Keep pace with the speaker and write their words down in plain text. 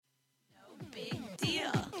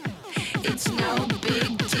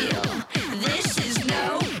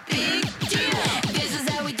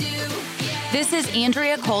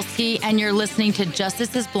Andrea Kolsky, and you're listening to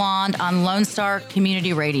Justice is Blonde on Lone Star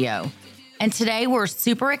Community Radio. And today we're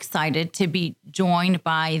super excited to be joined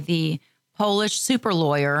by the Polish super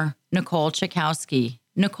lawyer, Nicole Czajkoski.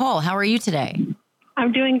 Nicole, how are you today?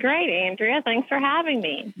 I'm doing great, Andrea. Thanks for having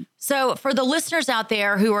me. So for the listeners out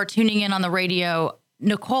there who are tuning in on the radio,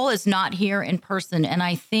 Nicole is not here in person, and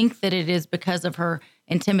I think that it is because of her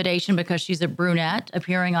intimidation because she's a brunette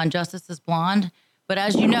appearing on Justice is Blonde. But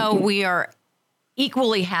as you know, we are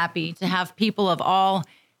equally happy to have people of all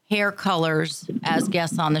hair colors as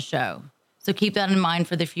guests on the show. So keep that in mind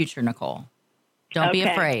for the future, Nicole. Don't be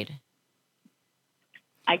afraid.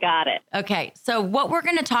 I got it. Okay, so what we're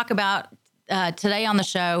going to talk about today on the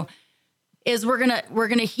show is we're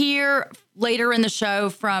gonna hear later in the show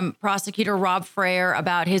from prosecutor Rob Freyer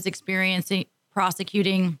about his experience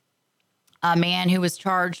prosecuting a man who was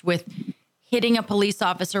charged with hitting a police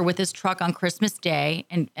officer with his truck on Christmas Day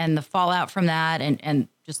and the fallout from that and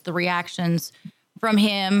just the reactions from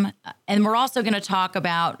him. And we're also going to talk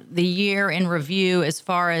about the year in review as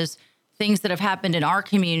far as things that have happened in our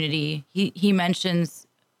community. He mentions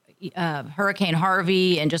Hurricane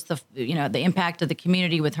Harvey and just the impact of the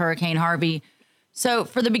community with Hurricane Harvey. So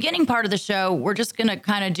for the beginning part of the show, we're just going to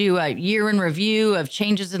kind of do a year in review of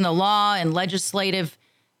changes in the law and legislative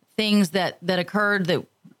things that occurred that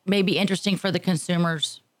may be interesting for the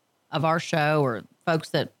consumers of our show or folks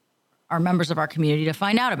that are members of our community to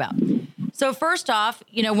find out about. So first off,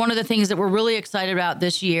 one of the things that we're really excited about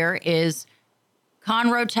this year is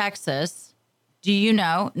Conroe, Texas. Do you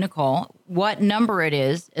know, Nicole, what number it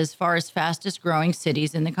is as far as fastest growing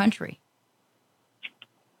cities in the country?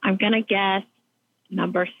 I'm going to guess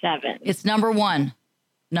number 7. It's number 1.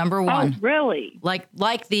 Number 1. Oh, really?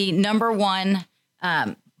 Like the number 1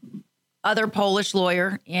 other Polish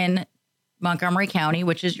lawyer in Montgomery County,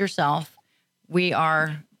 which is yourself.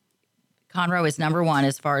 Conroe is number 1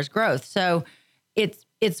 as far as growth. So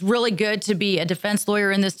it's really good to be a defense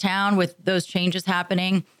lawyer in this town with those changes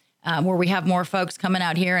happening, where we have more folks coming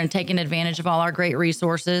out here and taking advantage of all our great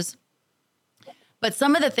resources. But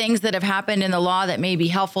some of the things that have happened in the law that may be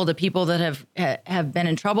helpful to people that have been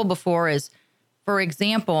in trouble before is, for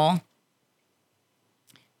example,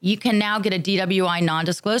 you can now get a DWI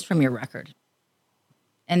non-disclosed from your record.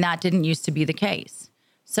 And that didn't used to be the case.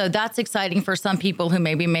 So that's exciting for some people who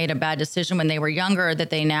maybe made a bad decision when they were younger, that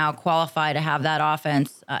they now qualify to have that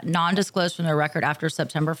offense non-disclosed from their record after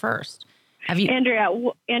September 1st. Andrea,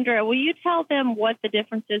 will you tell them what the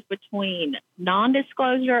difference is between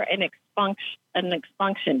non-disclosure and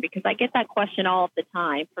expunction? Because I get that question all of the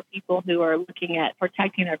time for people who are looking at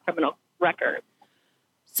protecting their criminal record.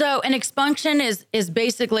 So an expunction is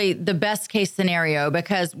basically the best case scenario,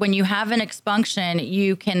 because when you have an expunction,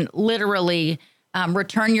 you can literally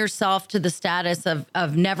return yourself to the status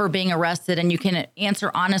of never being arrested, and you can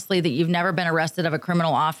answer honestly that you've never been arrested of a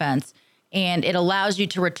criminal offense. And it allows you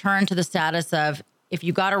to return to the status of, if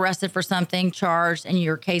you got arrested for something, charged, and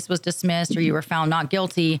your case was dismissed or you were found not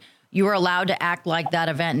guilty, you are allowed to act like that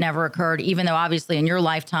event never occurred, even though obviously in your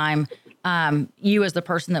lifetime, you as the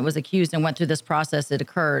person that was accused and went through this process, it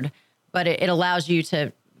occurred. But it allows you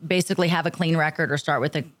to basically have a clean record or start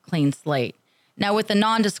with a clean slate. Now with the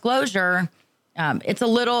non-disclosure,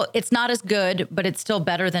 it's not as good, but it's still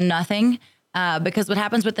better than nothing. Because what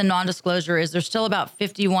happens with the non-disclosure is there's still about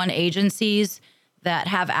 51 agencies that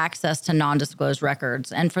have access to non-disclosed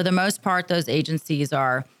records. And for the most part, those agencies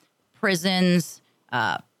are prisons,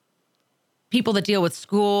 people that deal with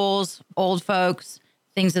schools, old folks,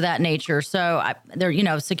 things of that nature. So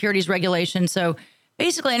they're, securities regulations. So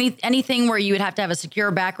basically anything where you would have to have a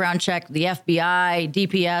secure background check, the FBI,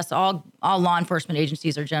 DPS, all law enforcement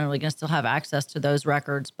agencies are generally going to still have access to those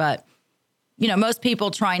records. But most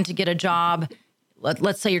people trying to get a job,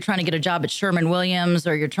 let's say you're trying to get a job at Sherman-Williams,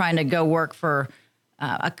 or you're trying to go work for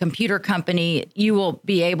a computer company, you will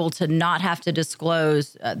be able to not have to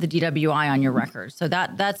disclose the DWI on your record. So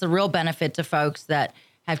that's a real benefit to folks that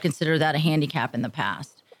have considered that a handicap in the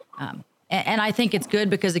past. And I think it's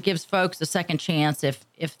good because it gives folks a second chance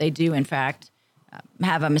if they do, in fact,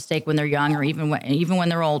 have a mistake when they're young or even when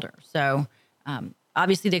they're older. So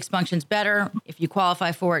obviously the expunction's better. If you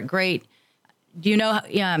qualify for it, great. Do you know,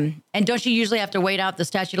 and don't you usually have to wait out the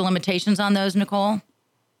statute of limitations on those, Nicole?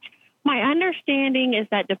 My understanding is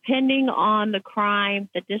that depending on the crime,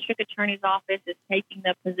 the district attorney's office is taking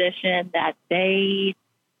the position that they,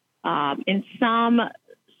 in some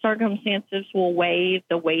circumstances, will waive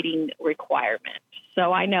the waiting requirement.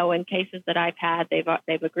 So I know in cases that I've had,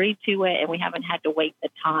 they've agreed to it, and we haven't had to wait the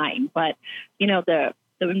time. But,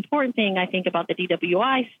 the important thing I think about the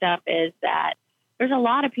DWI stuff is that there's a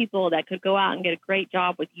lot of people that could go out and get a great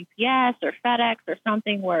job with UPS or FedEx or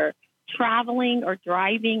something where traveling or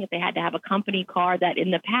driving, if they had to have a company car, that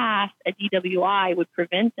in the past, a DWI would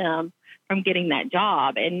prevent them from getting that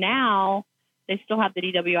job. And now they still have the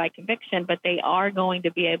DWI conviction, but they are going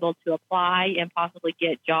to be able to apply and possibly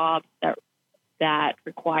get jobs that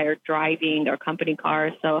require driving or company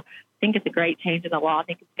cars. So I think it's a great change in the law. I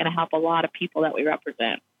think it's going to help a lot of people that we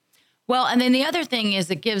represent. Well, and then the other thing is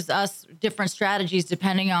it gives us different strategies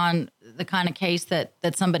depending on the kind of case that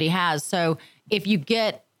somebody has. So if you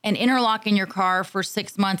get an interlock in your car for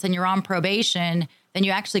 6 months and you're on probation, then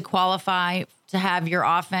you actually qualify to have your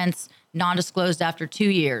offense non-disclosed after 2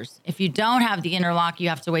 years. If you don't have the interlock, you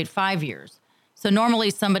have to wait 5 years. So normally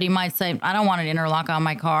somebody might say, I don't want an interlock on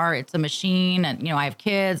my car. It's a machine and, I have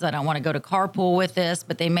kids. I don't want to go to carpool with this,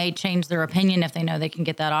 but they may change their opinion if they know they can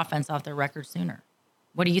get that offense off their record sooner.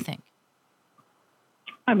 What do you think?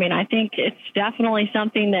 I mean, I think it's definitely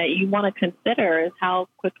something that you want to consider is how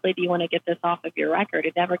quickly do you want to get this off of your record?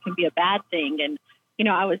 It never can be a bad thing. And,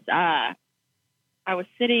 I was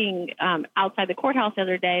sitting outside the courthouse the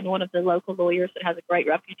other day, and one of the local lawyers that has a great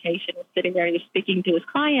reputation was sitting there. He was speaking to his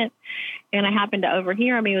client, and I happened to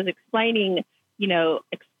overhear him. He was explaining,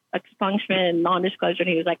 expungement and non-disclosure. And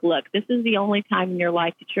he was like, look, this is the only time in your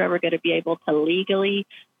life that you're ever going to be able to legally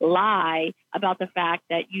lie about the fact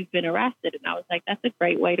that you've been arrested. And I was like, that's a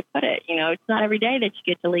great way to put it. It's not every day that you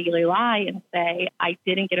get to legally lie and say, I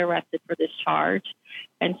didn't get arrested for this charge.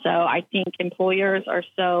 And so I think employers are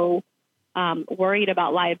so worried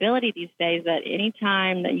about liability these days that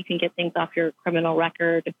anytime that you can get things off your criminal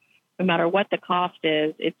record, no matter what the cost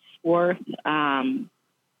is, it's worth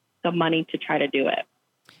the money to try to do it.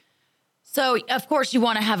 So, of course, you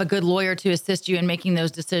want to have a good lawyer to assist you in making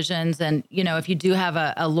those decisions. And, if you do have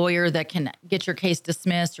a lawyer that can get your case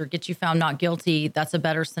dismissed or get you found not guilty, that's a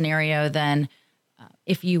better scenario than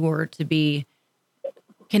if you were to be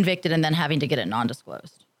convicted and then having to get it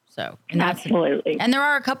non-disclosed. So, and absolutely. And there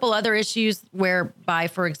are a couple other issues whereby,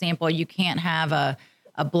 for example, you can't have a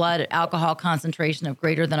blood alcohol concentration of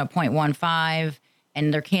greater than a 0.15,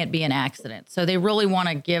 and there can't be an accident. So they really want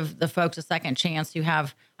to give the folks a second chance who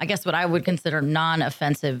have, I guess, what I would consider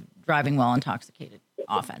non-offensive driving while intoxicated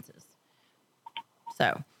offenses.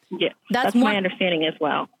 So yeah, that's my understanding as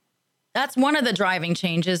well. That's one of the driving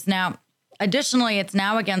changes. Now, additionally, it's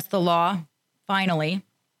now against the law, finally.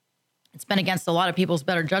 It's been against a lot of people's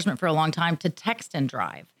better judgment for a long time to text and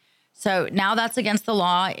drive. So now that's against the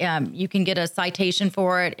law. You can get a citation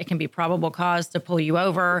for it. It can be probable cause to pull you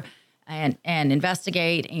over and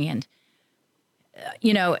investigate. And,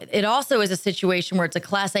 it also is a situation where it's a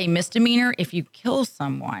Class A misdemeanor if you kill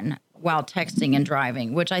someone while texting and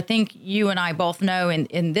driving, which I think you and I both know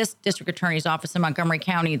in this district attorney's office in Montgomery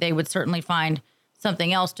County, they would certainly find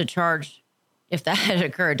something else to charge if that had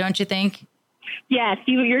occurred, don't you think? Yes,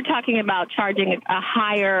 you're talking about charging a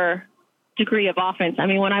higher degree of offense. I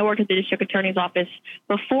mean, when I worked at the district attorney's office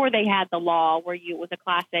before they had the law where it was a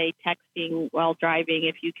Class A texting while driving,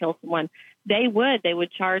 if you kill someone, they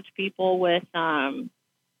would charge people with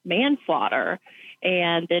manslaughter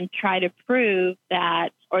and then try to prove that,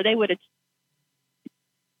 or they would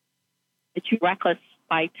that you're reckless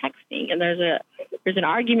by texting. And there's an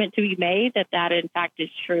argument to be made that in fact is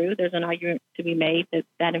true. There's an argument to be made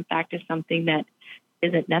that in fact is something that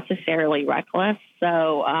isn't necessarily reckless.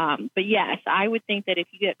 So, but yes, I would think that if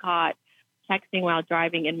you get caught texting while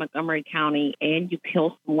driving in Montgomery County and you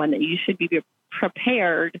kill someone, that you should be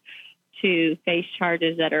prepared to face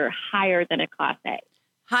charges that are higher than a Class A.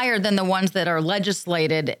 Higher than the ones that are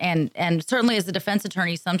legislated. And certainly as a defense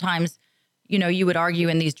attorney, sometimes, you would argue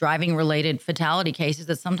in these driving-related fatality cases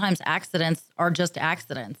that sometimes accidents are just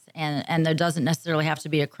accidents and there doesn't necessarily have to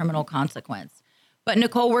be a criminal consequence. But,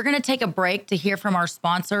 Nicole, we're going to take a break to hear from our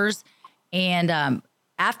sponsors. And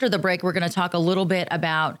after the break, we're going to talk a little bit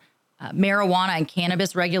about marijuana and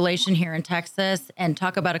cannabis regulation here in Texas and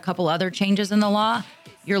talk about a couple other changes in the law.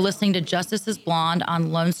 You're listening to Justice is Blonde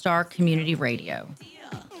on Lone Star Community Radio.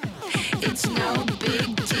 It's no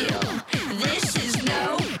big deal. This is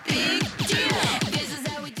no big deal. This is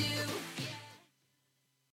how we do.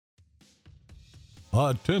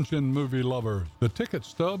 Attention movie lovers. The Ticket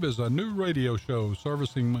Stub is a new radio show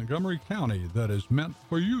servicing Montgomery County that is meant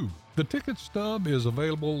for you. The Ticket Stub is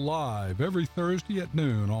available live every Thursday at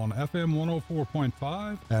noon on FM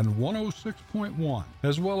 104.5 and 106.1,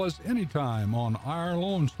 as well as anytime on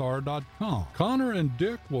OurLoneStar.com. Connor and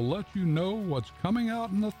Dick will let you know what's coming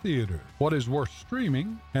out in the theater, what is worth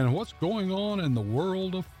streaming, and what's going on in the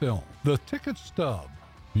world of film. The Ticket Stub,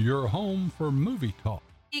 your home for movie talk.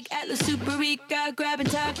 At La Superica, grabbing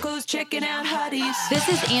tacos, checking out hotties. This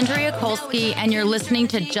is Andrea Kolsky, and you're listening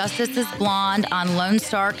to Justice is Blonde on Lone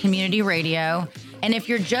Star Community Radio. And if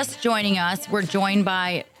you're just joining us, we're joined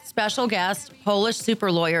by special guest, Polish super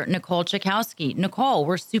lawyer Nicole Czajkoski. Nicole,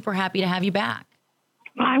 we're super happy to have you back.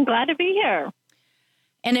 I'm glad to be here.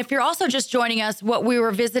 And if you're also just joining us, what we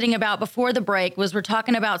were visiting about before the break was we're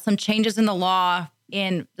talking about some changes in the law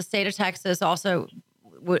in the state of Texas, also,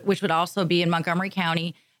 which would also be in Montgomery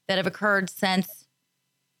County, that have occurred since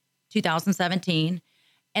 2017.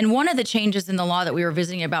 And one of the changes in the law that we were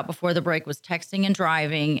visiting about before the break was texting and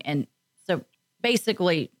driving. And so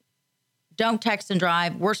basically, don't text and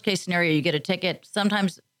drive. Worst case scenario, you get a ticket.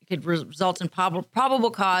 Sometimes it could result in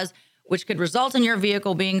probable cause, which could result in your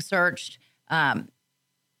vehicle being searched.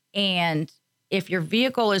 And if your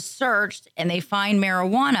vehicle is searched and they find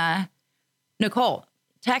marijuana, Nicole,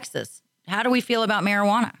 Texas, how do we feel about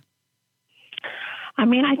marijuana? I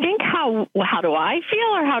mean, I think how do I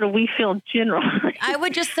feel, or how do we feel generally? I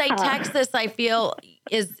would just say Texas, I feel,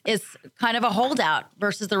 is kind of a holdout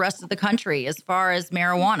versus the rest of the country as far as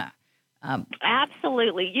marijuana.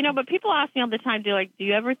 Absolutely. But people ask me all the time, do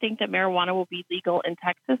you ever think that marijuana will be legal in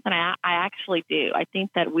Texas? And I actually do. I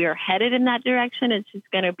think that we are headed in that direction. It's just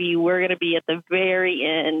we're going to be at the very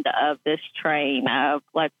end of this train of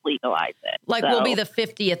let's legalize it. We'll be the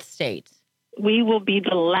 50th state. We will be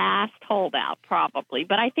the last holdout, probably.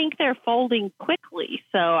 But I think they're folding quickly.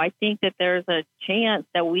 So I think that there's a chance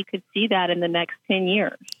that we could see that in the next 10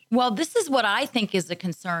 years. Well, this is what I think is a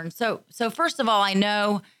concern. So first of all, I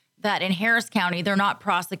know that in Harris County, they're not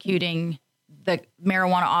prosecuting the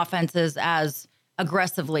marijuana offenses as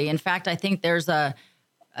aggressively. In fact, I think there's a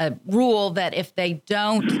rule that if they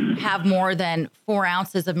don't have more than 4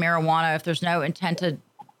 ounces of marijuana, if there's no intent to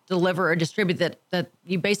deliver or distribute, that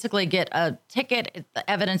you basically get a ticket, the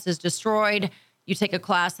evidence is destroyed, you take a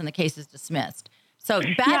class, and the case is dismissed. So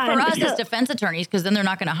bad for us as defense attorneys, because then they're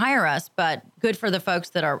not going to hire us, but good for the folks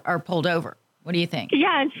that are pulled over. What do you think?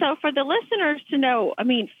 Yeah, and so for the listeners to know,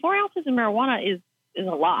 4 ounces of marijuana is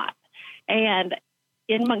a lot. And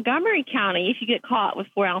in Montgomery County, if you get caught with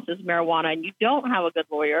 4 ounces of marijuana and you don't have a good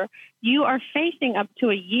lawyer, you are facing up to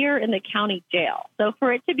a year in the county jail. So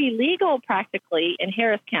for it to be legal practically in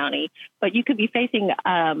Harris County, but you could be facing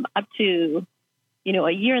up to,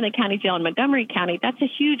 a year in the county jail in Montgomery County, that's a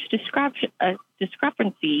huge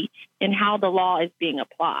discrepancy in how the law is being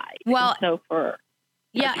applied. Well, and so for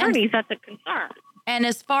attorneys, that's a concern. And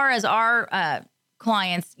as far as our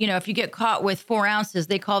clients, if you get caught with 4 ounces,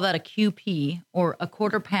 they call that a QP, or a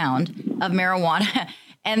quarter pound of marijuana.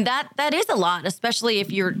 And that is a lot, especially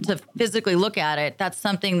if you're to physically look at it. That's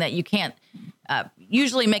something that you can't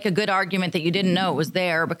usually make a good argument that you didn't know it was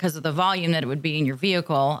there because of the volume that it would be in your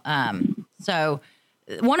vehicle. So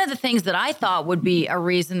one of the things that I thought would be a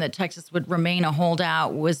reason that Texas would remain a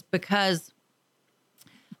holdout was because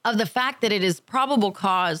of the fact that it is probable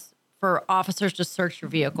cause for officers to search your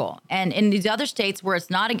vehicle. And in these other states where it's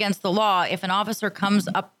not against the law, if an officer comes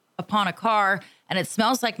up upon a car and it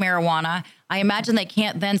smells like marijuana, I imagine they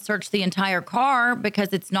can't then search the entire car because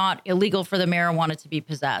it's not illegal for the marijuana to be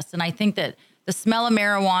possessed. And I think that the smell of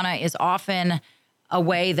marijuana is often a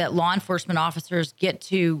way that law enforcement officers get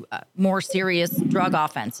to more serious drug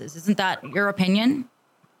offenses. Isn't that your opinion?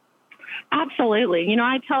 Absolutely.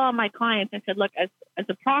 I tell all my clients, I said, look, as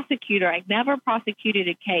a prosecutor, I never prosecuted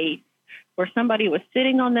a case where somebody was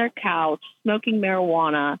sitting on their couch, smoking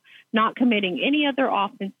marijuana, not committing any other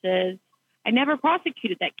offenses. I never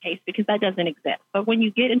prosecuted that case because that doesn't exist. But when you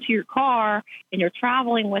get into your car and you're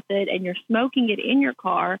traveling with it and you're smoking it in your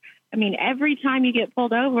car, every time you get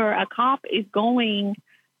pulled over, a cop is going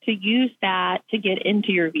to use that to get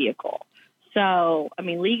into your vehicle. So,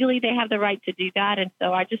 legally they have the right to do that. And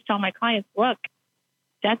so I just tell my clients, look,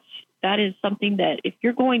 that is something that if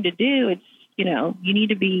you're going to do, it's, you need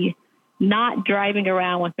to be not driving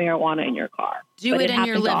around with marijuana in your car. Do it in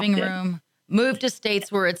your living room. Move to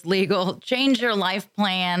states where it's legal. Change your life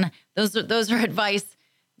plan. Those are advice.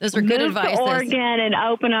 Those are good advice. Move to Oregon and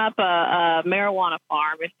open up a marijuana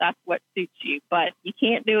farm if that's what suits you. But you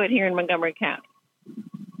can't do it here in Montgomery County.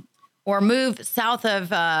 Or move south of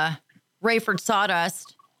Rayford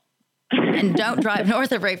Sawdust and don't drive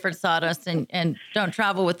north of Rayford Sawdust and don't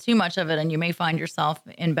travel with too much of it, and you may find yourself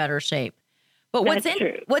in better shape. But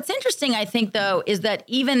what's interesting, I think, though, is that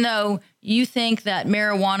even though you think that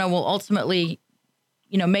marijuana will ultimately,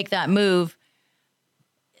 make that move,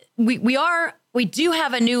 we do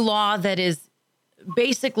have a new law that is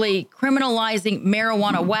basically criminalizing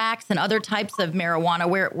marijuana wax and other types of marijuana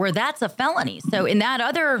where that's a felony. So in that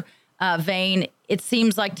other vein, it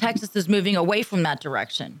seems like Texas is moving away from that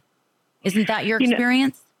direction. Isn't that your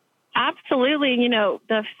experience? Absolutely.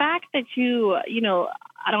 The fact that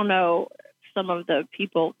I don't know, some of the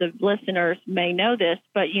people, the listeners may know this,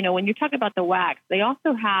 but, when you talk about the wax, they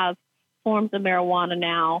also have forms of marijuana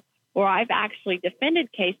now, or I've actually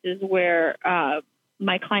defended cases where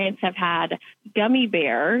my clients have had gummy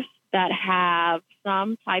bears that have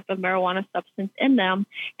some type of marijuana substance in them,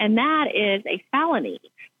 and that is a felony,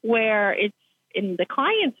 where it's, in the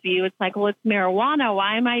client's view, it's like, well, it's marijuana.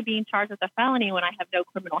 Why am I being charged with a felony when I have no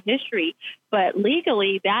criminal history? But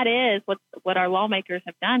legally, that is what our lawmakers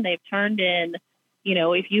have done. They've turned in,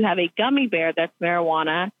 if you have a gummy bear that's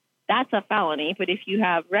marijuana, that's a felony. But if you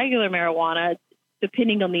have regular marijuana,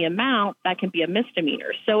 depending on the amount, that can be a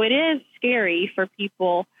misdemeanor. So it is scary for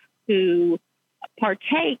people who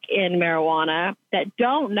partake in marijuana that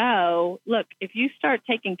don't know. Look, if you start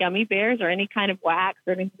taking gummy bears or any kind of wax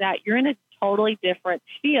or anything like that, you're in a totally different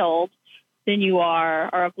field than you are,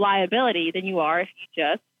 or of liability than you are if you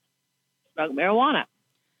just smoke marijuana.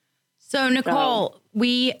 So, Nicole,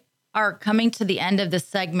 we are coming to the end of this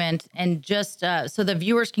segment, and just so the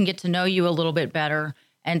viewers can get to know you a little bit better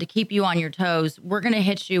and to keep you on your toes, we're going to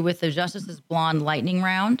hit you with the Justice is Blonde lightning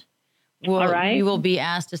round. All right. You will be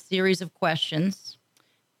asked a series of questions,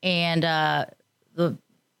 and you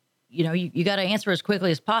got to answer as quickly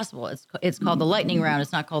as possible. It's called the lightning round.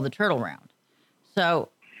 It's not called the turtle round. So,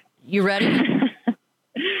 you ready?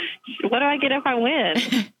 What do I get if I win?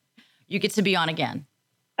 You get to be on again.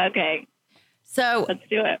 Okay. So let's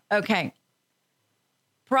do it. Okay.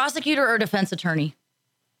 Prosecutor or defense attorney?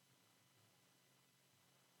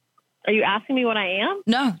 Are you asking me what I am?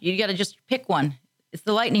 No, you got to just pick one. It's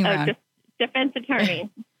the lightning round. Defense attorney.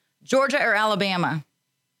 Georgia or Alabama?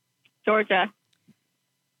 Georgia.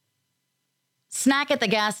 Snack at the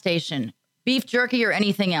gas station? Beef jerky or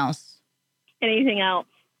anything else? Anything else?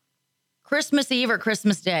 Christmas Eve or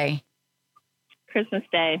Christmas Day? Christmas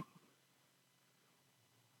Day.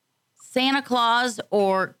 Santa Claus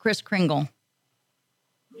or Kris Kringle?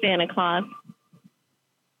 Santa Claus.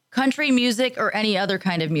 Country music or any other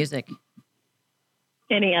kind of music?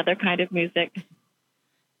 Any other kind of music.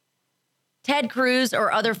 Ted Cruz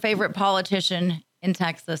or other favorite politician in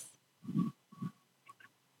Texas?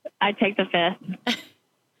 I take the fifth.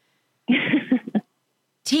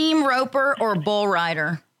 Team roper or bull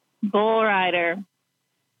rider? Bull rider.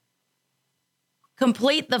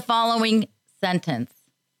 Complete the following sentence.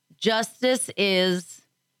 Justice is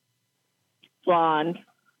blonde.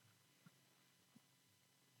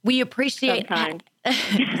 We appreciate sometimes.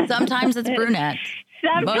 Sometimes it's brunette.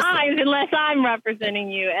 Sometimes, unless I'm representing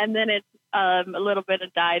you, and then it's a little bit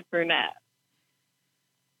of dyed brunette.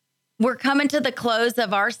 We're coming to the close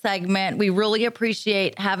of our segment. We really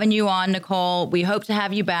appreciate having you on, Nicole. We hope to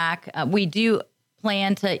have you back. We do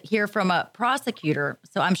plan to hear from a prosecutor,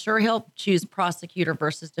 so I'm sure he'll choose prosecutor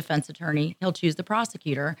versus defense attorney. He'll choose the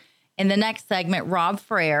prosecutor. In the next segment, Rob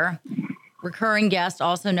Freyer, recurring guest,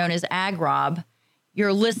 also known as Ag Rob.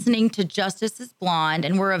 You're listening to Justice is Blonde,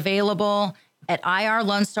 and we're available at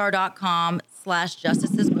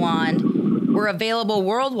irlonestar.com/justicesblonde. We're available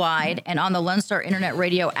worldwide and on the Lone Star Internet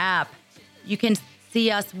Radio app. You can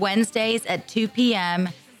see us Wednesdays at 2 p.m.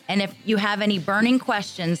 And if you have any burning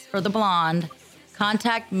questions for the Blonde,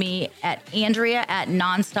 contact me at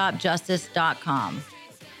Andrea@nonstopjustice.com.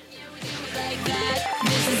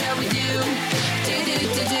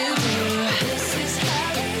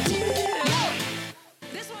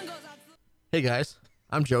 Hey guys,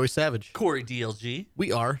 I'm Joey Savage. Corey DLG.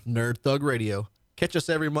 We are Nerd Thug Radio. Catch us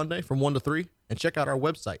every Monday from 1 to 3 and check out our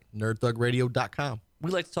website, nerdthugradio.com.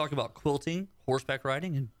 We like to talk about quilting, horseback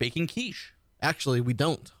riding, and baking quiche. Actually, we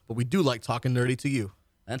don't, but we do like talking nerdy to you.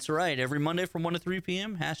 That's right. Every Monday from 1 to 3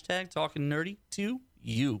 p.m., hashtag talking nerdy to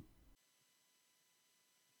you.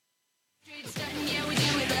 Yeah, we do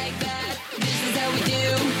it like that. This is how we do.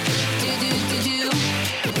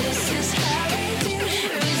 This is how we do.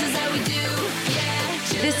 This is how we do. Yeah.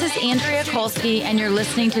 This is Andrea Czajkoski, and you're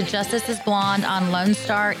listening to Justice is Blonde on Lone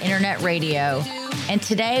Star Internet Radio. And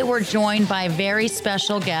today we're joined by a very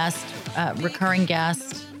special guest, recurring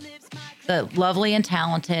guest, the lovely and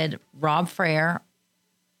talented Rob Freyer,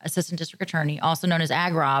 Assistant District Attorney, also known as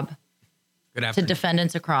Ag Rob, Good afternoon. to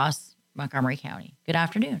defendants across Montgomery County. Good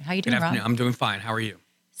afternoon. How you doing, Good afternoon. Rob? I'm doing fine. How are you?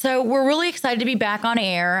 So we're really excited to be back on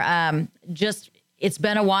air. It's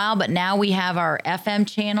been a while, but now we have our FM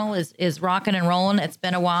channel is rocking and rolling. It's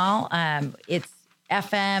been a while. It's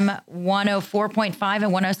FM 104.5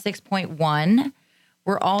 and 106.1.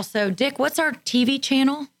 We're also, Dick, what's our TV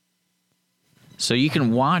channel? So you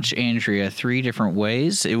can watch Andrea 3 different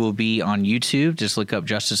ways. It will be on YouTube. Just look up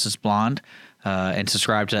Justice is Blonde. and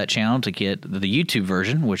subscribe to that channel to get the YouTube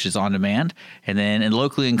version, which is on demand. And then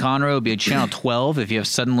locally in Conroe, it'll be channel 12 if you have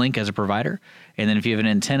Suddenlink as a provider. And then if you have an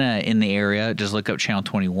antenna in the area, just look up channel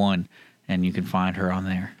 21 and you can find her on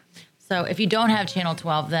there. So if you don't have channel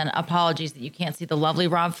 12, then apologies that you can't see the lovely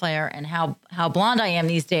Rob Freyer and how blonde I am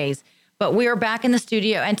these days. But we are back in the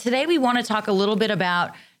studio. And today we want to talk a little bit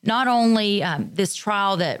about not only this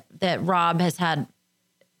trial that Rob has had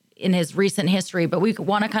in his recent history, but we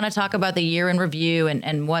want to kind of talk about the year in review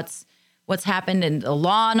and what's happened in the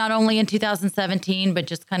law, not only in 2017, but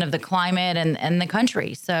just kind of the climate and the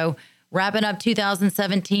country. So wrapping up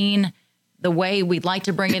 2017, the way we'd like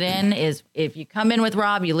to bring it in is if you come in with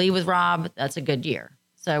Rob, you leave with Rob, that's a good year.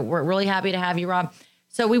 So we're really happy to have you, Rob.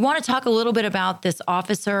 So we want to talk a little bit about this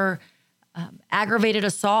officer aggravated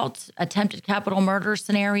assault, attempted capital murder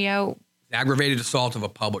scenario. Aggravated assault of a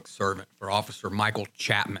public servant for Officer Michael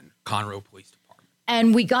Chapman, Conroe Police Department.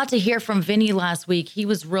 And we got to hear from Vinny last week. He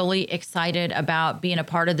was really excited about being a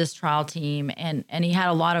part of this trial team. And he had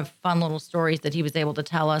a lot of fun little stories that he was able to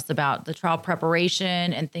tell us about the trial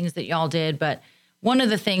preparation and things that y'all did. But one of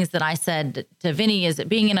the things that I said to Vinny is that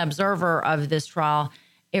being an observer of this trial,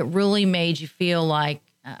 it really made you feel like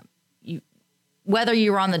whether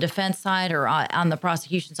you were on the defense side or on the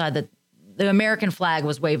prosecution side, that the American flag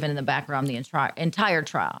was waving in the background the entire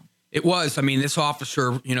trial. It was. I mean, this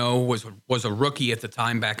officer, was a rookie at the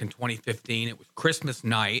time back in 2015. It was Christmas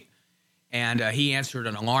night, and he answered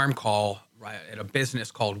an alarm call right at a business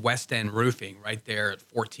called West End Roofing right there at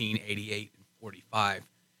 1488 and 45.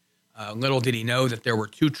 Little did he know that there were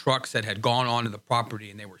two trucks that had gone onto the property,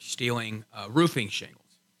 and they were stealing roofing shingles.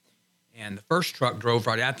 And the first truck drove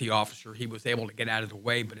right at the officer. He was able to get out of the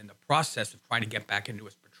way, but in the process of trying to get back into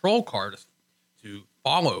his patrol car to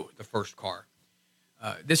follow the first car,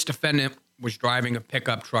 this defendant was driving a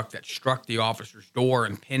pickup truck that struck the officer's door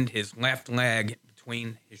and pinned his left leg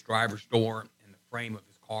between his driver's door and the frame of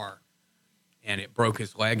his car. And it broke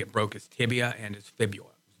his leg, it broke his tibia and his fibula.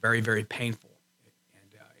 It was very, very painful.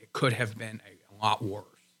 And it could have been a lot worse.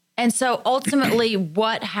 And so ultimately,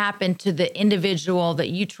 what happened to the individual that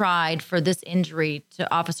you tried for this injury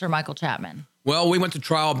to Officer Michael Chapman? Well, we went to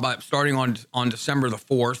trial starting on December the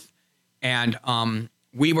 4th, and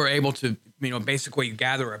we were able to, basically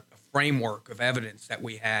gather a framework of evidence that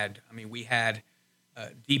we had. I mean, we had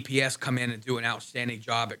DPS come in and do an outstanding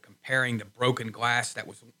job at comparing the broken glass that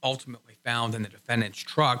was ultimately found in the defendant's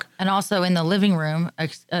truck. And also in the living room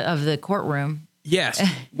of the courtroom. Yes,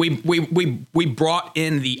 we brought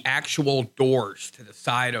in the actual doors to the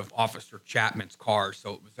side of Officer Chapman's car,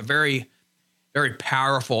 so it was a very, very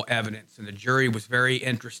powerful evidence, and the jury was very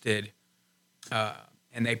interested,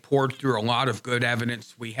 and they poured through a lot of good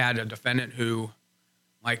evidence. We had a defendant who,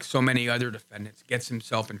 like so many other defendants, gets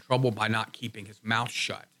himself in trouble by not keeping his mouth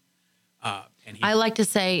shut. I like to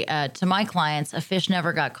say to my clients, a fish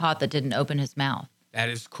never got caught that didn't open his mouth. That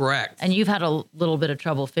is correct. And you've had a little bit of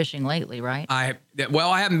trouble fishing lately, right? I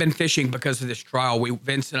haven't been fishing because of this trial.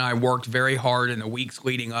 Vince and I worked very hard in the weeks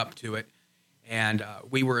leading up to it, and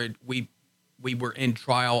we were in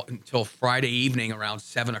trial until Friday evening around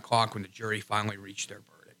 7:00 when the jury finally reached their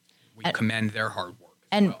verdict. We commend their hard work.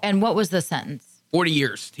 And what was the sentence? 40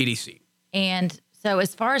 years, TDC. And so,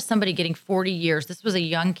 as far as somebody getting 40 years, this was a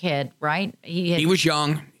young kid, right? He was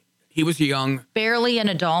young. He was young. Barely an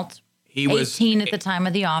adult. He was 18 at the time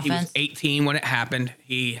of the offense. He was 18 when it happened.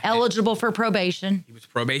 Eligible for probation. He was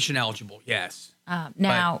probation eligible, yes.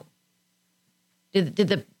 Now, did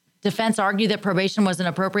the defense argue that probation was an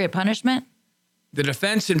appropriate punishment? The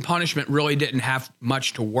defense in punishment really didn't have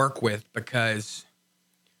much to work with because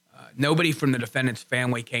nobody from the defendant's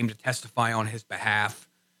family came to testify on his behalf.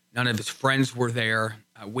 None of his friends were there.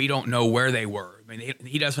 We don't know where they were. I mean,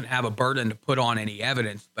 he doesn't have a burden to put on any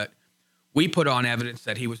evidence, but we put on evidence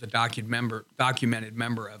that he was a documented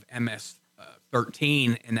member of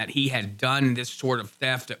MS-13 and that he had done this sort of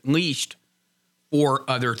theft at least 4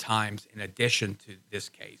 other times in addition to this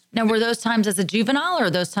case. Now, were those times as a juvenile or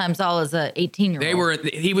those times all as a 18-year-old?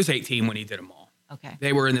 He was 18 when he did them all. Okay.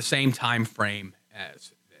 They were in the same time frame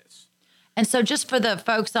as this. And so just for the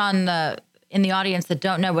folks in the audience that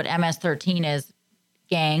don't know what MS-13 is,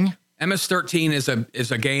 gang. MS-13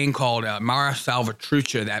 is a gang called Mara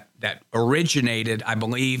Salvatrucha that originated, I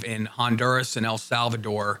believe, in Honduras and El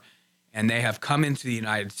Salvador, and they have come into the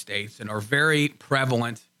United States and are very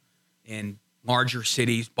prevalent in larger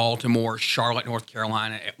cities: Baltimore, Charlotte, North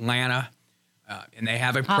Carolina, Atlanta, and they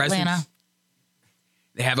have a presence. Atlanta.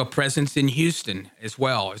 They have a presence in Houston as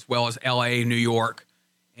well as L.A., New York,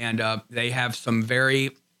 and they have some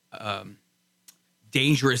very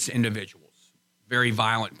dangerous individuals, very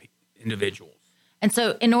violent people. Individuals. And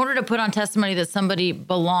so in order to put on testimony that somebody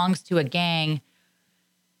belongs to a gang,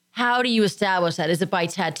 how do you establish that? Is it by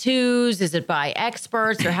tattoos? Is it by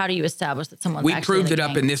experts? Or how do you establish that someone's We actually proved in it a up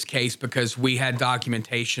gang? in this case because we had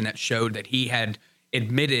documentation that showed that he had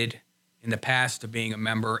admitted in the past to being a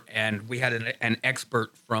member, and we had an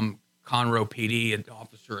expert from Conroe PD, an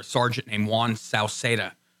officer, a sergeant named Juan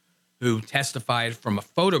Salceda, who testified from a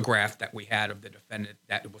photograph that we had of the defendant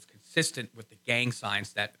that was consistent with the gang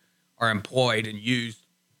signs that are employed and used,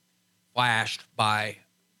 flashed by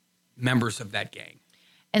members of that gang.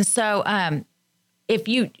 And so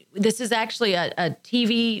this is actually a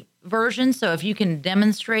TV version, so if you can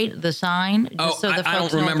demonstrate the sign, just so the I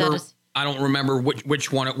folks don't know what remember. that is. I don't remember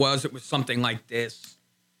which one it was. It was something like this,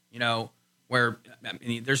 where I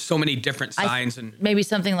mean, there's so many different signs and Maybe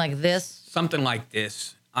something like this. something like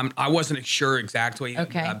this. I wasn't sure exactly.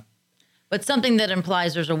 Okay. But something that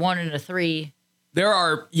implies there's a 1 and a 3. There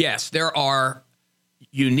are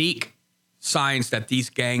unique signs that these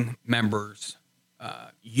gang members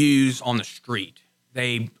use on the street.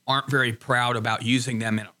 They aren't very proud about using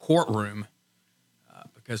them in a courtroom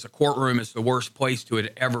because a courtroom is the worst place to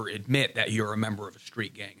ever admit that you're a member of a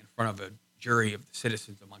street gang in front of a jury of the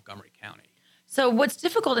citizens of Montgomery County. So what's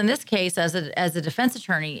difficult in this case as a defense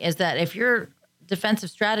attorney is that if your defensive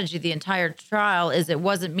strategy the entire trial is it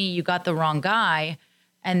wasn't me, you got the wrong guy,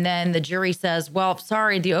 and then the jury says, well,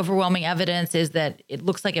 sorry, the overwhelming evidence is that it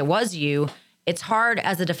looks like it was you, it's hard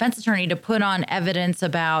as a defense attorney to put on evidence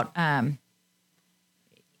about, I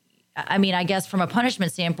guess from a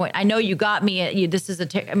punishment standpoint, I know you got me.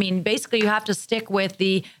 Basically you have to stick with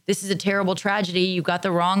this is a terrible tragedy. You got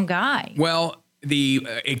the wrong guy. Well,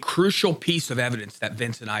 a crucial piece of evidence that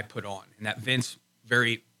Vince and I put on, and that Vince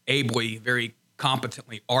very ably, very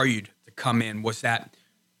competently argued to come in, was that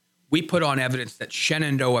we put on evidence that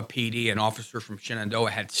Shenandoah PD, an officer from Shenandoah,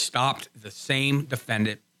 had stopped the same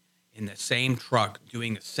defendant in the same truck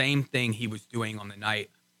doing the same thing he was doing on the night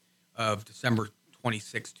of December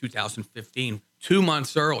 26, 2015, 2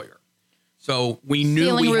 months earlier. So we knew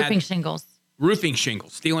Stealing we roofing had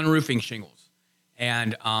shingles. Stealing roofing shingles.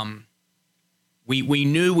 And we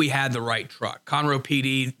knew we had the right truck. Conroe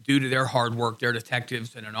PD, due to their hard work, their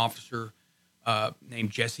detectives and an officer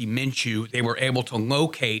named Jesse Minshew, they were able to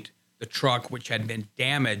locate the truck which had been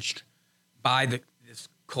damaged by this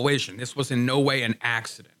collision. This was in no way an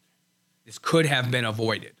accident. This could have been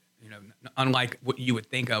avoided, unlike what you would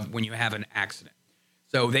think of when you have an accident.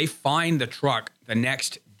 So they find the truck the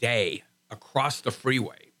next day across the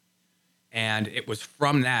freeway. And it was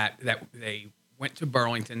from that they went to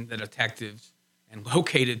Burlington, the detectives, and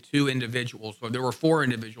located 2 individuals. So there were 4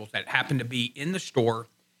 individuals that happened to be in the store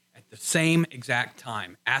at the same exact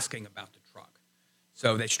time asking about the truck.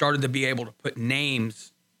 So they started to be able to put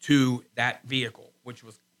names to that vehicle, which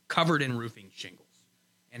was covered in roofing shingles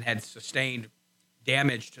and had sustained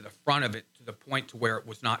damage to the front of it to the point to where it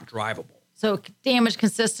was not drivable. So damage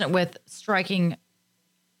consistent with striking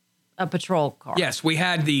a patrol car. Yes, we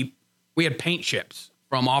had paint chips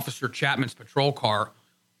from Officer Chapman's patrol car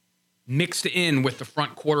mixed in with the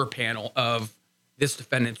front quarter panel of this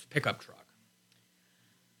defendant's pickup truck.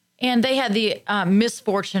 And they had the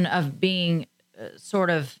misfortune of being sort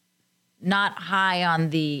of not high on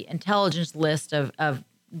the intelligence list of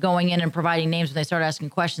going in and providing names when they start asking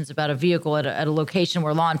questions about a vehicle at a location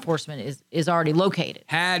where law enforcement is already located.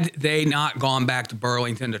 Had they not gone back to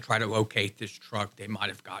Burlington to try to locate this truck, they might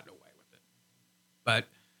have gotten away with it. But,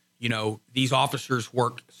 these officers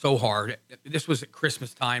worked so hard. This was at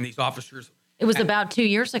Christmas time. These officers... It was about 2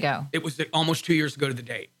 years ago. It was almost 2 years ago to the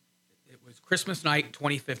date. It was Christmas night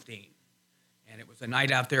 2015. And it was a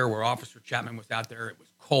night out there where Officer Chapman was out there. It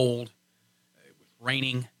was cold. It was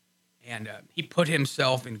raining. And he put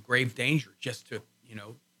himself in grave danger just to,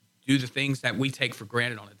 do the things that we take for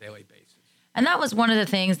granted on a daily basis. And that was one of the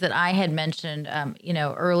things that I had mentioned,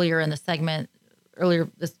 earlier in the segment,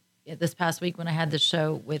 this past week when I had the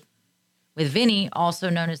show with Vinny, also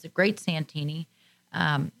known as the Great Santini.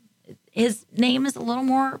 His name is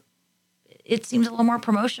it seems a little more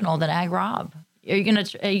promotional than Ag Rob. Are you gonna?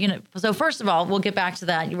 So first of all, we'll get back to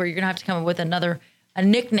that, where you're gonna have to come up with a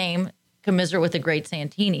nickname commensurate with the Great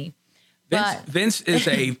Santini. Vince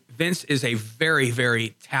is a very,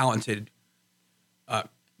 very talented,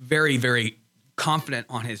 very, very confident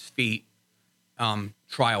on his feet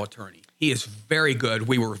trial attorney. He is very good.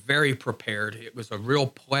 We were very prepared. It was a real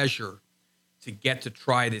pleasure to get to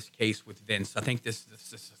try this case with Vince. I think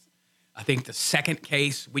the second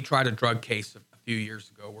case, we tried a drug case a few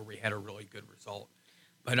years ago where we had a really good result.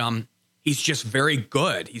 But he's just very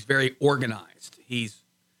good. He's very organized. He's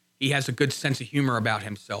he has a good sense of humor about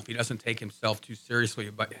himself. He doesn't take himself too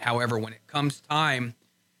seriously. But however, when it comes time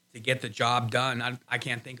to get the job done, I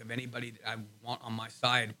can't think of anybody that I would want on my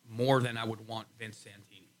side more than I would want Vince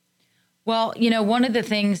Santini. Well, one of the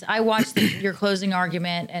things I watched your closing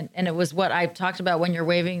argument, and it was what I talked about when you're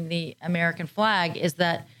waving the American flag, is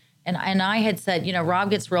that, and I had said,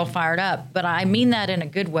 Rob gets real fired up, but I mean that in a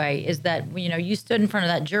good way, is that, you stood in front of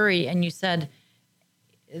that jury and you said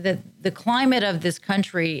that the climate of this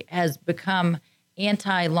country has become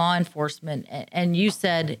anti-law enforcement. And you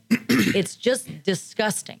said it's just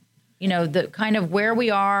disgusting, the kind of where we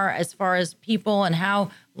are as far as people and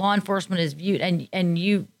how law enforcement is viewed. And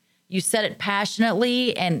you said it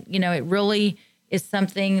passionately, and, it really is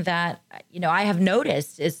something that, I have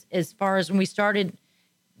noticed as far as when we started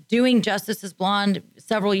doing Justice is Blonde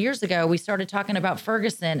several years ago, we started talking about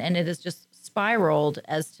Ferguson, and it has just spiraled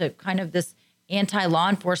as to kind of this anti-law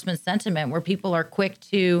enforcement sentiment where people are quick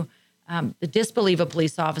to disbelieve a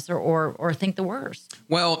police officer or think the worst.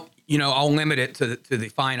 Well, I'll limit it to the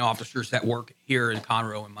fine officers that work here in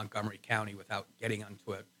Conroe and Montgomery County without getting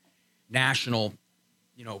onto a national,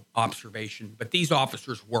 observation. But these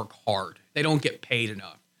officers work hard. They don't get paid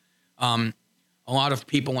enough. A lot of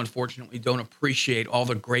people, unfortunately, don't appreciate all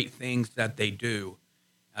the great things that they do.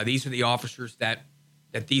 These are the officers that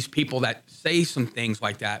these people that say some things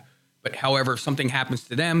like that. But however, if something happens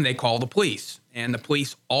to them, they call the police, and the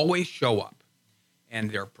police always show up, and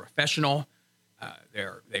they're professional.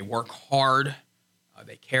 They work hard.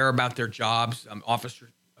 They care about their jobs. Officer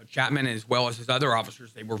Chapman, as well as his other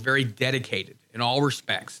officers, they were very dedicated in all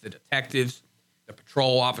respects. The detectives, the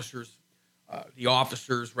patrol officers, the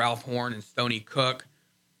officers, Ralph Horn and Stoney Cook,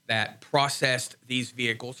 that processed these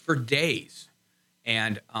vehicles for days,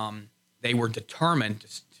 and they were determined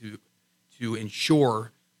to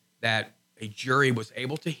ensure that a jury was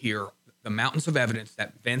able to hear the mountains of evidence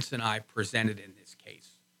that Vince and I presented in this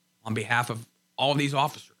case on behalf of all of these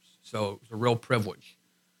officers. So it was a real privilege.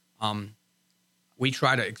 We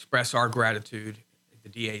try to express our gratitude at the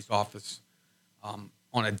DA's office on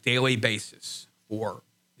a daily basis for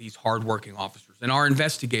these hardworking officers. And our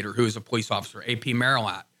investigator, who is a police officer, AP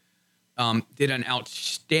Marilat, did an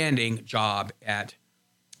outstanding job at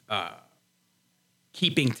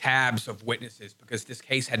keeping tabs of witnesses, because this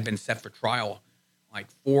case had been set for trial like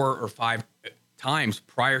 4 or 5 times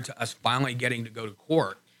prior to us finally getting to go to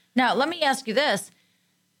court. Now, let me ask you this.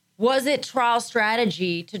 Was it trial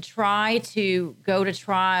strategy to try to go to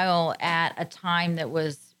trial at a time that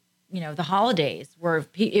was, the holidays, where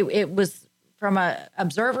it was, from a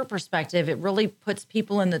observer perspective, it really puts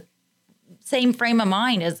people in the same frame of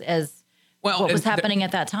mind as what was happening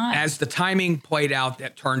at that time? As the timing played out,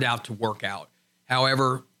 that turned out to work out.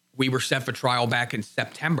 However, we were set for trial back in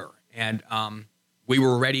September, and we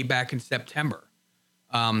were ready back in September.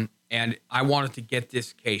 And I wanted to get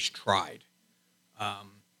this case tried.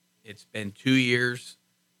 It's been 2 years,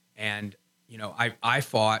 and, we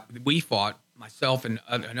fought, myself and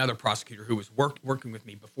another prosecutor who was working with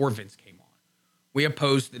me before Vince came on. We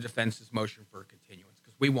opposed the defense's motion for a continuance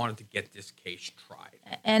because we wanted to get this case tried.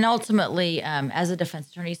 And ultimately, as a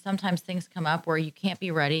defense attorney, sometimes things come up where you can't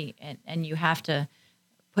be ready, and you have to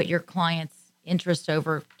put your client's interest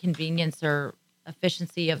over convenience or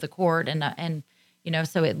efficiency of the court. And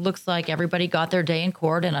so it looks like everybody got their day in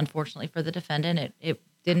court, and unfortunately for the defendant, it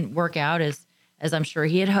didn't work out as I'm sure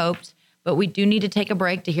he had hoped. But we do need to take a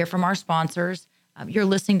break to hear from our sponsors. You're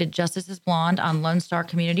listening to Justice is Blonde on Lone Star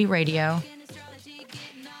Community Radio.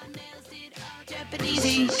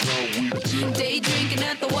 Day drinking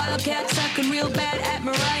at the Wildcat, sucking real bad at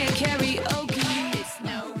Mariah Carey. Okay, it's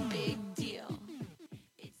no big deal.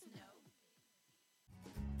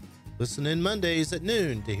 Listen in Mondays at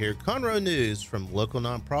noon to hear Conroe news from local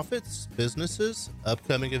nonprofits, businesses,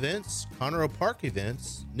 upcoming events, Conroe Park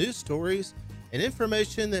events, news stories, and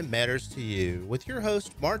information that matters to you with your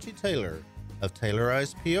host, Margie Taylor of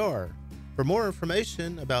Taylorized PR. For more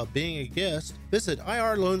information about being a guest, visit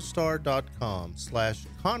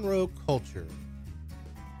irlonestar.com/Conroe Culture.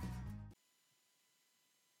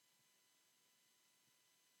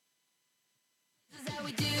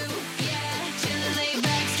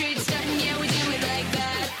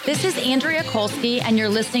 This is Andrea Kolsky, and you're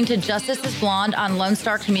listening to Justice is Blonde on Lone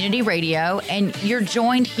Star Community Radio, and you're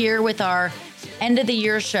joined here with our end of the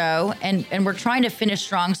year show, and we're trying to finish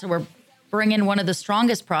strong, so we're bringing one of the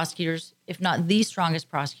strongest prosecutors, if not the strongest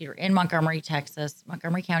prosecutor in Montgomery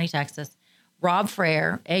County, Texas, Rob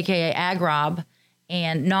Freyer, aka Ag Rob,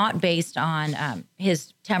 and not based on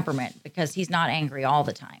his temperament, because he's not angry all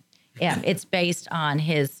the time. Yeah, it's based on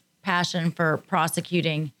his passion for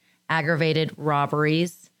prosecuting aggravated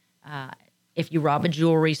robberies, if you rob a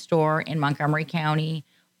jewelry store in Montgomery County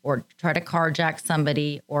or try to carjack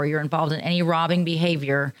somebody or you're involved in any robbing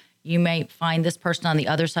behavior, you may find this person on the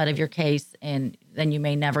other side of your case and then you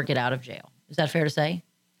may never get out of jail. Is that fair to say?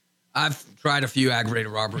 I've tried a few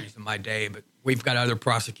aggravated robberies in my day, but we've got other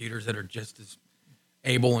prosecutors that are just as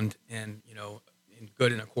able and you know, and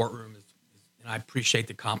good in a courtroom. And I appreciate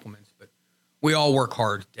the compliments, but we all work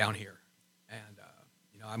hard down here. And,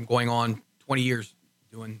 you know, I'm going on 20 years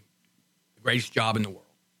doing the greatest job in the world.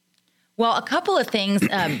 Well, a couple of things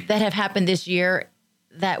that have happened this year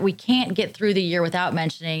that we can't get through the year without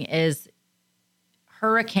mentioning is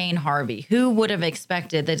Hurricane Harvey. Who would have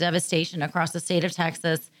expected the devastation across the state of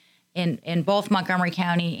Texas in both Montgomery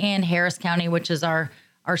County and Harris County, which is our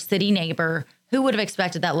city neighbor? Who would have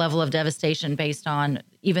expected that level of devastation based on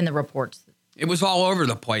even the reports? It was all over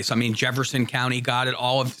the place. I mean, Jefferson County got it.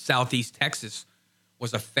 All of Southeast Texas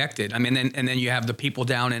was affected. I mean, and then you have the people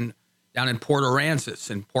down in Port Aransas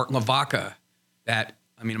and Port Lavaca that,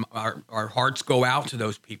 I mean, our hearts go out to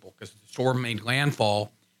those people because the storm made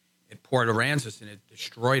landfall at Port Aransas and it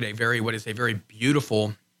destroyed what is a very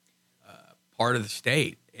beautiful part of the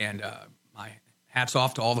state. And my hats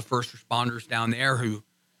off to all the first responders down there who,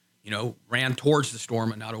 you know, ran towards the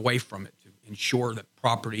storm and not away from it to ensure that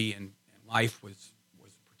property and life was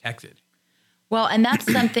protected. Well, and that's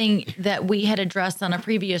something that we had addressed on a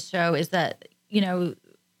previous show is that, you know,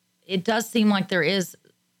 it does seem like there is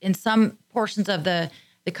in some portions of the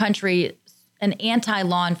country an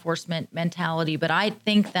anti-law enforcement mentality. But I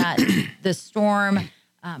think that the storm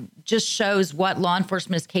just shows what law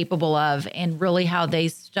enforcement is capable of and really how they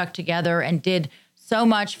stuck together and did so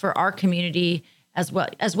much for our community as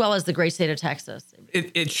well as the great state of Texas.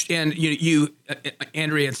 And you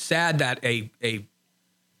Andrea, it's sad that an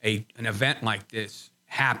event like this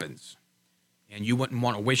happens, and you wouldn't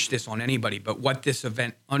want to wish this on anybody. But what this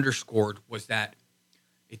event underscored was that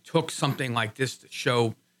it took something like this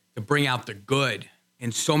to bring out the good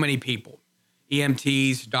in so many people: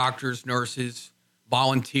 EMTs, doctors, nurses,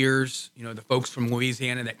 volunteers. You know, the folks from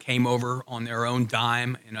Louisiana that came over on their own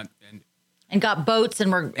dime and got boats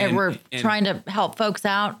and we're trying to help folks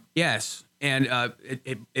out. Yes. And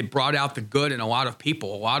it brought out the good in a lot of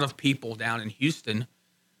people. A lot of people down in Houston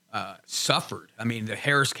suffered. I mean, the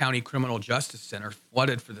Harris County Criminal Justice Center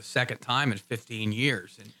flooded for the second time in 15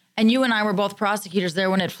 years. And you and I were both prosecutors there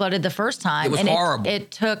when it flooded the first time. It was horrible.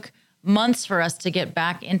 It took months for us to get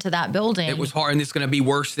back into that building. It was hard, and it's going to be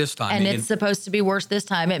worse this time. And it's supposed to be worse this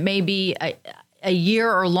time. It may be a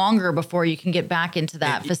year or longer before you can get back into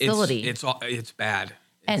that facility. It's bad.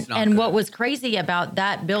 And what was crazy about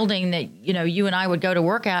that building that, you know, you and I would go to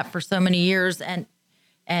work at for so many years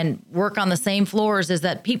and work on the same floors is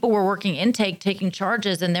that people were working intake, taking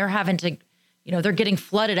charges, and they're having to, you know, they're getting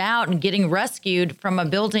flooded out and getting rescued from a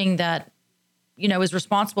building that, you know, is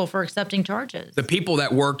responsible for accepting charges. The people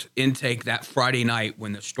that worked intake that Friday night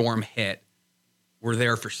when the storm hit were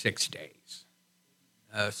there for 6 days.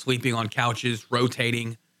 Sleeping on couches,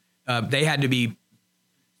 rotating. They had to be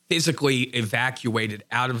physically evacuated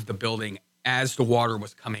out of the building as the water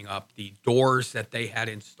was coming up. The doors that they had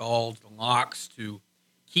installed, the locks to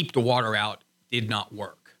keep the water out, did not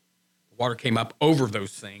work. The water came up over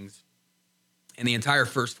those things, and the entire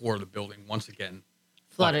first floor of the building, once again,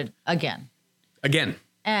 flooded again.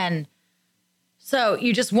 And so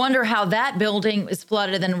you just wonder how that building is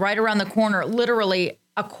flooded, and then right around the corner, literally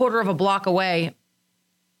a quarter of a block away,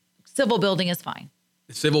 civil building is fine.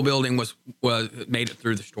 The civil building was made it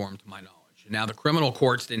through the storm, to my knowledge. And now the criminal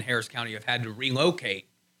courts in Harris County have had to relocate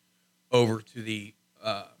over to the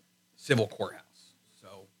civil courthouse.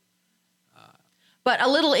 So, but a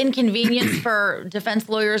little inconvenience for defense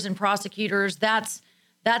lawyers and prosecutors. That's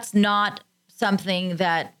not something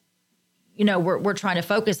that, you know, we're trying to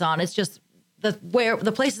focus on. It's just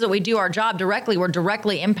the places that we do our job directly were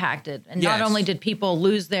directly impacted, and not only did people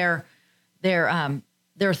lose their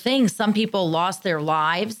things. Some people lost their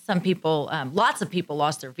lives. Some people, lots of people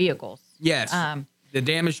lost their vehicles. Yes. The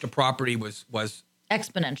damage to property was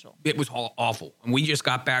exponential. It was awful. And we just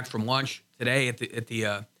got back from lunch today at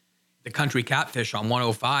the Country Catfish on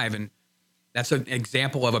 105, and that's an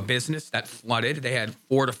example of a business that flooded. They had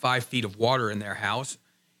 4 to 5 feet of water in their house,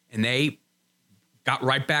 and they got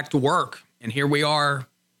right back to work. And here we are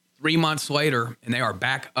 3 months later, and they are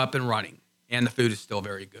back up and running. And the food is still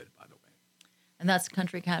very good. And that's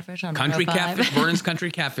Country Catfish on Country 105. Catfish, Vernon's Country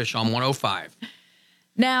Catfish on 105.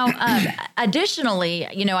 Now, additionally,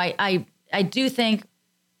 you know, I do think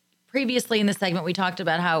previously in the segment we talked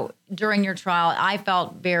about how during your trial I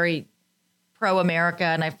felt very pro-America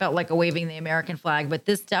and I felt like waving the American flag, but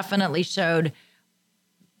this definitely showed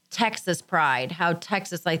Texas pride, how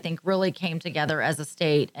Texas, I think, really came together as a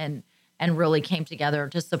state and really came together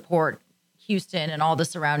to support Houston and all the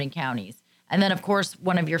surrounding counties. And then, of course,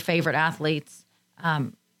 one of your favorite athletes,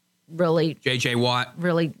 really, J.J. Watt.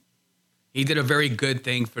 really, He did a very good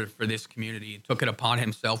thing for this community. He took it upon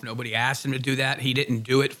himself. Nobody asked him to do that. He didn't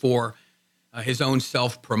do it for his own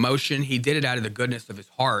self-promotion. He did it out of the goodness of his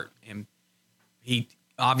heart. And he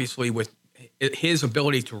obviously, with his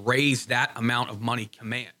ability to raise that amount of money,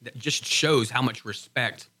 that just shows how much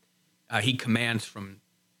respect he commands from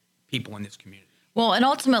people in this community. well, and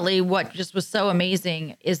ultimately what just was so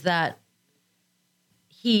amazing is that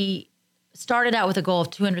he started out with a goal of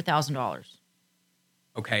 $200,000.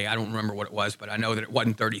 Okay, I don't remember what it was, but I know that it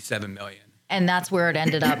wasn't $37 million. And that's where it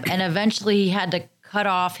ended up. And eventually he had to cut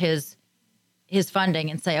off his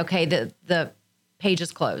funding and say, okay, the page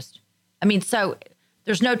is closed. I mean, so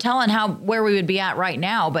there's no telling where we would be at right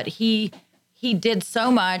now, but he did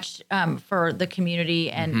so much for the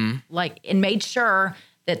community and and made sure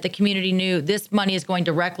that the community knew this money is going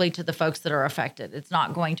directly to the folks that are affected. It's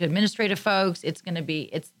not going to administrative folks.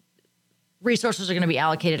 Resources are going to be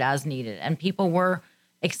allocated as needed. And people were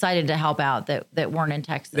excited to help out that weren't in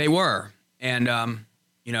Texas. They were. And,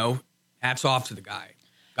 hats off to the guy.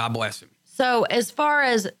 God bless him. So as far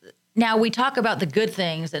as now, we talk about the good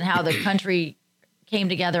things and how the country came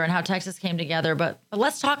together and how Texas came together, but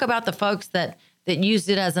let's talk about the folks that used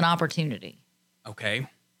it as an opportunity. Okay.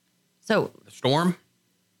 So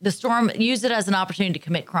The storm used it as an opportunity to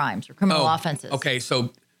commit crimes or criminal offenses. Okay.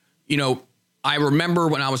 So, I remember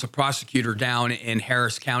when I was a prosecutor down in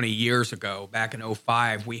Harris County years ago, back in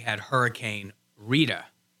 2005, we had Hurricane Rita.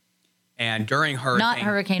 And during Not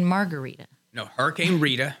Hurricane Margarita. No, Hurricane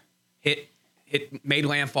Rita made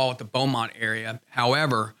landfall at the Beaumont area.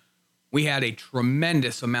 However, we had a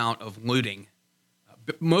tremendous amount of looting,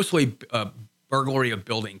 mostly burglary of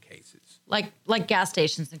building cases. Like gas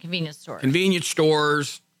stations and convenience stores. Convenience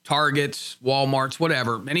stores, Targets, Walmarts,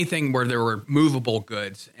 whatever, anything where there were movable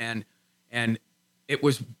goods. And it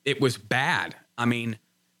was bad. I mean,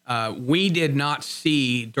 we did not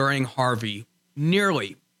see during Harvey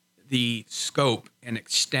nearly the scope and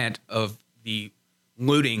extent of the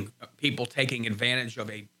looting, people taking advantage of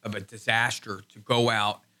a disaster to go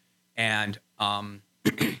out and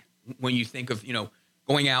when you think of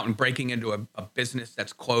going out and breaking into a business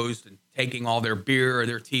that's closed and taking all their beer or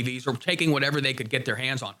their TVs or taking whatever they could get their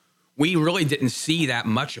hands on, we really didn't see that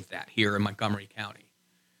much of that here in Montgomery County.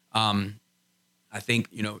 I think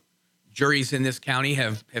juries in this county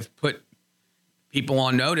have put people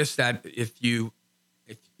on notice that if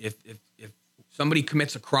somebody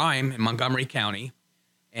commits a crime in Montgomery County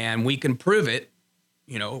and we can prove it,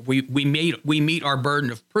 we meet our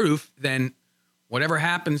burden of proof, then whatever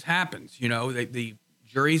happens. The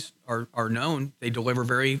juries are known. They deliver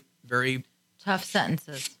very, very tough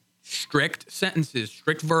sentences,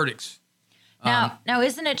 strict verdicts. Now,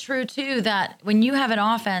 isn't it true too that when you have an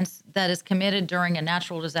offense that is committed during a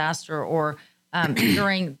natural disaster or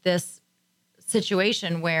during this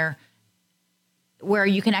situation where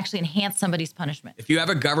you can actually enhance somebody's punishment? If you have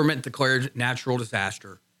a government declared natural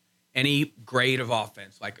disaster, any grade of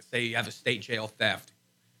offense, like say you have a state jail theft,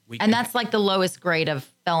 that's like the lowest grade of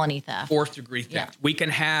felony theft. Fourth degree theft. Yeah. We can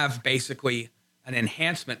have basically an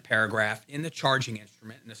enhancement paragraph in the charging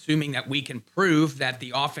instrument, and assuming that we can prove that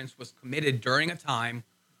the offense was committed during a time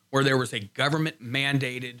where there was a government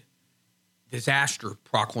mandated disaster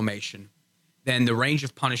proclamation, then the range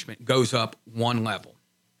of punishment goes up one level.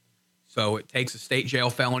 So it takes a state jail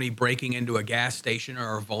felony breaking into a gas station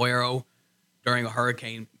or a Valero during a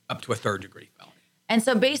hurricane up to a third degree felony. And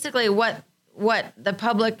so basically what the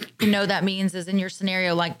public that means is in your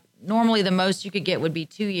scenario, like normally the most you could get would be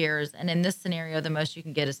 2 years. And in this scenario, the most you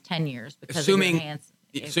can get is 10 years because assuming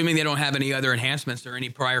they don't have any other enhancements or any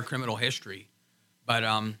prior criminal history. But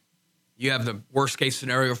you have the worst case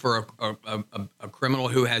scenario for a criminal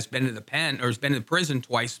who has been in the pen or has been in prison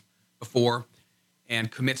twice before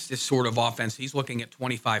and commits this sort of offense. He's looking at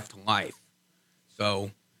 25 to life.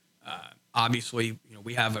 So obviously,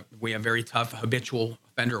 we have very tough habitual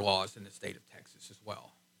offender laws in the state of Texas as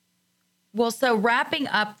well. Well, so wrapping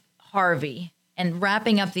up Harvey and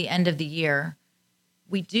wrapping up the end of the year,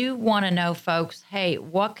 we do want to know, folks, hey,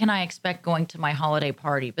 what can I expect going to my holiday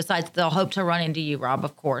party? Besides, they'll hope to run into you, Rob,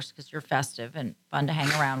 of course, because you're festive and fun to hang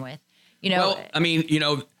around with. Well, I mean,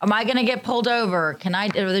 am I going to get pulled over? Are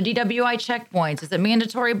the DWI checkpoints? Is it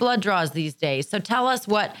mandatory blood draws these days? So tell us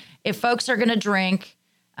if folks are going to drink,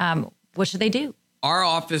 what should they do? Our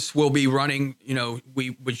office will be running,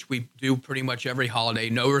 which we do pretty much every holiday,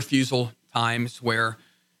 no refusal times where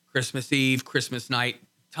Christmas Eve, Christmas night,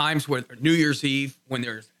 times where New Year's Eve, when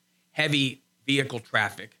there's heavy vehicle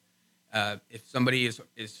traffic. If somebody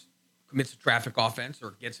commits a traffic offense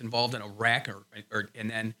or gets involved in a wreck, and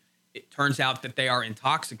then it turns out that they are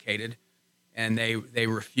intoxicated, and they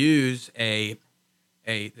refuse the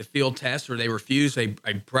field test, or they refuse a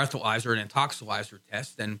breathalyzer, an intoxilizer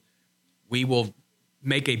test, then we will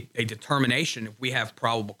make a determination if we have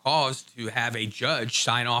probable cause to have a judge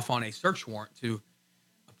sign off on a search warrant to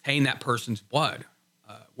obtain that person's blood,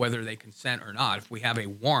 whether they consent or not. If we have a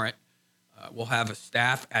warrant, we'll have a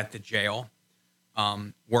staff at the jail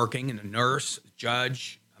working, and a nurse, a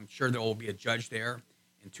judge. I'm sure there will be a judge there,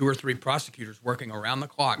 and 2 or 3 prosecutors working around the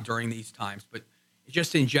clock during these times. But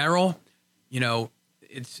just in general,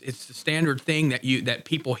 it's the standard thing that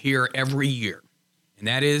people hear every year, and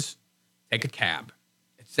that is take a cab.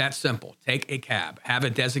 It's that simple. Take a cab. Have a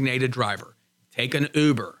designated driver. Take an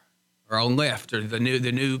Uber or a Lyft or the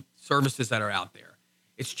new services that are out there.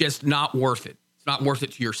 It's just not worth it. It's not worth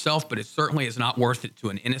it to yourself, but it certainly is not worth it to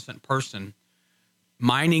an innocent person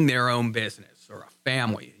minding their own business or a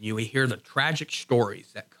family. And you hear the tragic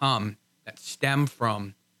stories that stem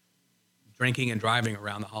from drinking and driving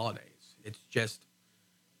around the holidays. It's just,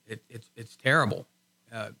 it's terrible.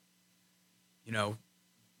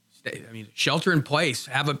 Shelter in place.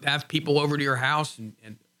 Have people over to your house, and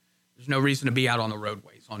there's no reason to be out on the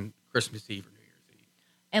roadways on Christmas Eve or New Year's Eve.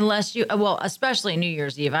 Unless especially New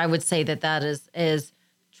Year's Eve, I would say that is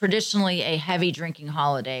traditionally a heavy drinking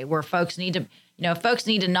holiday where folks need to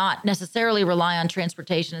not necessarily rely on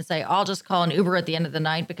transportation and say, I'll just call an Uber at the end of the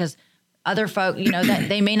night, because other folk, that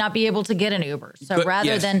they may not be able to get an Uber. So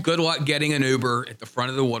good luck getting an Uber at the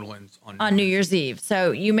front of the Woodlands on New Year's Eve.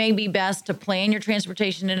 So you may be best to plan your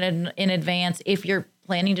transportation in advance if you're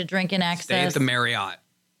planning to drink in excess. Stay at the Marriott.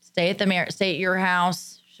 Stay at your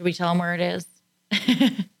house. Should we tell them where it is?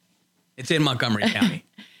 It's in Montgomery County.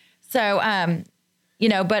 So,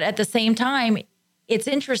 but at the same time, it's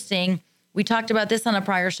interesting. We talked about this on a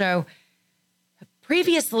prior show.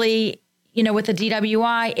 Previously, with the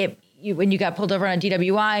DWI, when you got pulled over on a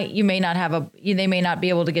DWI, they may not be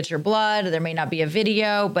able to get your blood, or there may not be a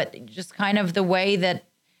video, but just kind of the way that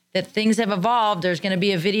things have evolved, there's going to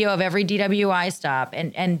be a video of every DWI stop.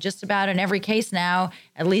 And just about in every case now,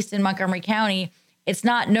 at least in Montgomery County, it's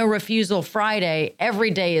not no refusal Friday.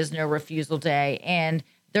 Every day is no refusal day. And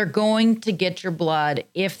they're going to get your blood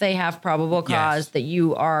if they have probable cause that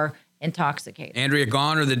you are intoxicated. Andrea,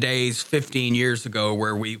 gone are the days 15 years ago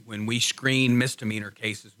where when we screened misdemeanor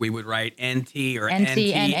cases, we would write NT or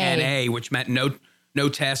NTNA, which meant no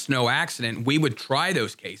test, no accident. We would try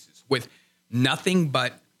those cases with nothing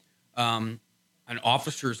but an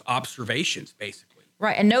officer's observations, basically.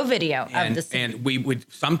 Right, and no video of the scene. And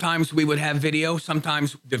sometimes we would have video.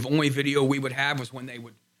 Sometimes the only video we would have was when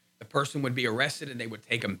the person would be arrested, and they would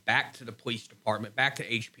take them back to the police department, back to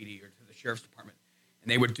HPD or to the sheriff's department. And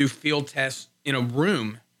they would do field tests in a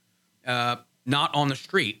room, not on the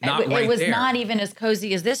street, not right there. It was not even as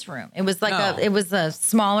cozy as this room. It was like a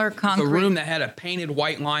smaller concrete. It was a room that had a painted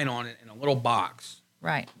white line on it in a little box.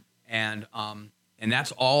 Right. And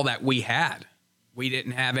that's all that we had. We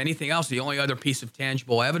didn't have anything else. The only other piece of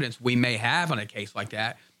tangible evidence we may have on a case like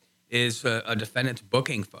that is a defendant's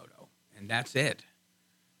booking photo, and that's it.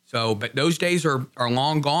 So, but those days are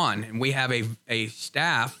long gone, and we have a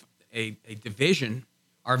staff, a division.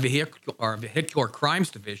 Our vehicular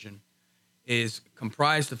crimes division is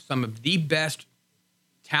comprised of some of the best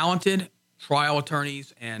talented trial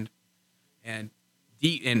attorneys and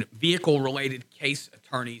vehicle-related case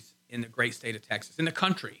attorneys in the great state of Texas, in the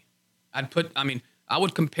country. I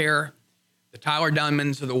would compare the Tyler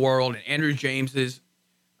Dunmans of the world and Andrew Jameses,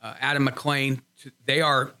 Adam McClain.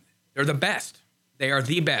 They're the best. They are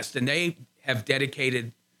the best, and they have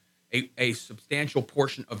dedicated a substantial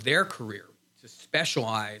portion of their career to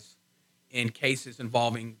specialize in cases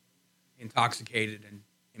involving intoxicated and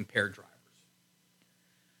impaired drivers.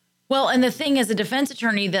 Well, and the thing as a defense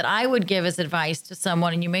attorney that I would give as advice to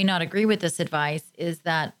someone, and you may not agree with this advice, is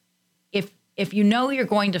that if you know you're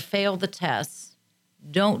going to fail the tests,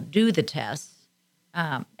 don't do the tests.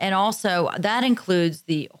 And also that includes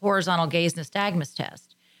the horizontal gaze nystagmus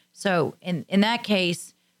test. So in that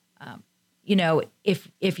case,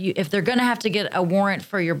 if they're going to have to get a warrant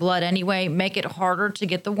for your blood anyway, make it harder to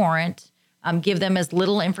get the warrant. Give them as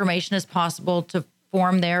little information as possible to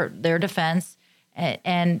form their defense,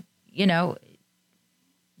 and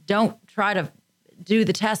don't try to do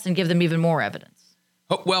the test and give them even more evidence.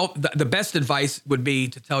 Well, the best advice would be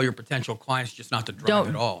to tell your potential clients just not to drive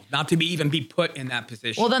at all, not to even be put in that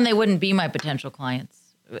position. Well, then they wouldn't be my potential clients.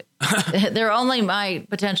 They're only my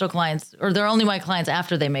potential clients, or they're only my clients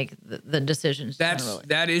after they make the decisions.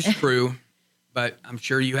 That is true. but I'm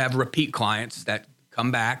sure you have repeat clients that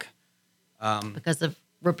come back because of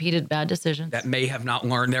repeated bad decisions that may have not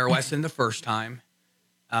learned their lesson the first time.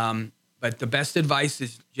 But the best advice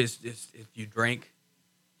is just if you drink,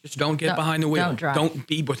 just don't get behind the wheel. Don't drive. Don't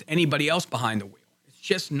be with anybody else behind the wheel. It's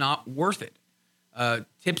just not worth it.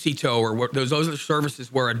 Tipsy tow or those are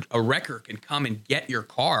services where a wrecker can come and get your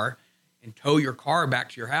car and tow your car back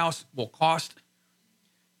to your house will cost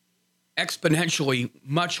exponentially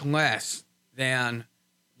much less than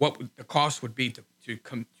what the cost would be to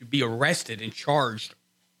be arrested and charged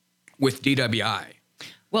with DWI.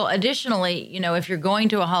 Well, additionally, if you're going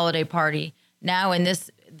to a holiday party now in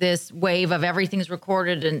this wave of everything's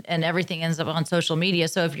recorded and everything ends up on social media.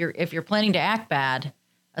 So if you're planning to act bad,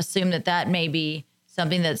 assume that may be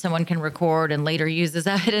something that someone can record and later use as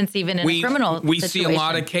evidence, even in a criminal We situation. see a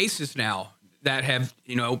lot of cases now that have,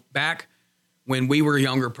 back when we were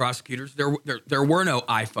younger prosecutors, there were no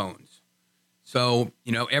iPhones. So,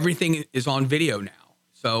 everything is on video now.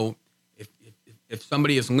 So if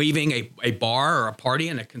somebody is leaving a bar or a party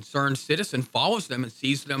and a concerned citizen follows them and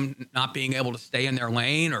sees them not being able to stay in their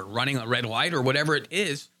lane or running a red light or whatever it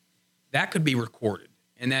is, that could be recorded.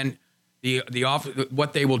 And then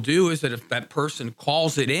what they will do is that if that person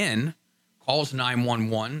calls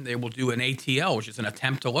 911, they will do an ATL, which is an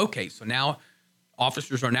attempt to locate. So now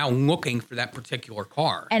officers are now looking for that particular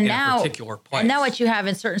car in a particular place. And now what you have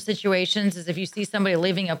in certain situations is if you see somebody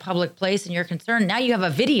leaving a public place and you're concerned, now you have a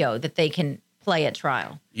video that they can play at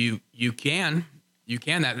trial. You can.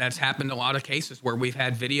 That's happened in a lot of cases where we've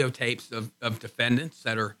had videotapes of defendants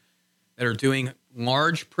that are doing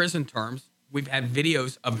large prison terms. We've had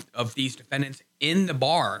videos of these defendants in the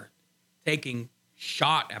bar taking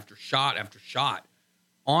shot after shot after shot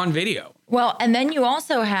on video. Well, and then you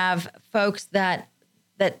also have folks that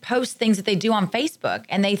post things that they do on Facebook,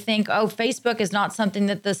 and they think, Facebook is not something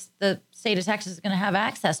that the state of Texas is going to have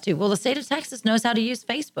access to. Well, the state of Texas knows how to use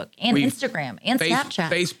Facebook and Instagram and Snapchat.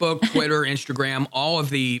 Facebook, Twitter, Instagram, all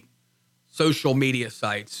of the social media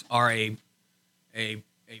sites are a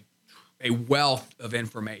wealth of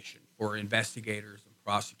information for investigators and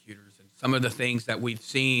prosecutors. And some of the things that we've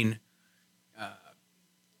seen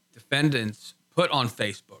defendants put on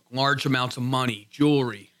Facebook, large amounts of money,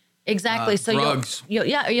 jewelry, exactly. So drugs.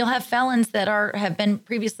 You'll have felons that have been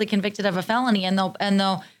previously convicted of a felony, and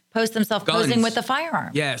they'll post themselves posing with a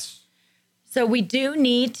firearm. Yes. So we do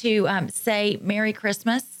need to say Merry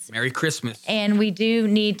Christmas. Merry Christmas. And we do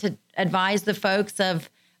need to advise the folks of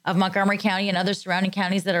Montgomery County and other surrounding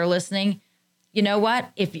counties that are listening. You know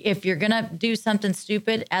what? If you're going to do something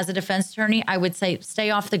stupid as a defense attorney, I would say stay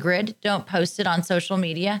off the grid. Don't post it on social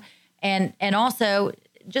media. And also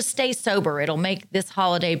just stay sober. It'll make this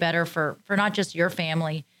holiday better for not just your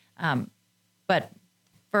family, but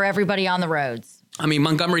for everybody on the roads. I mean,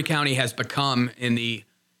 Montgomery County has become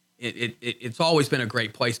it's always been a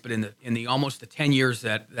great place, but in the almost the 10 years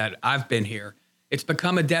that I've been here, it's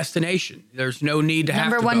become a destination. There's no need to have to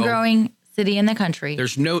go. Number one growing city in the country.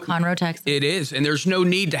 There's no Conroe, Texas. It is, and there's no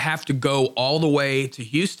need to have to go all the way to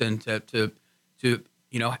Houston to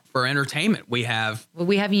for entertainment. We have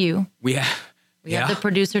you. We have the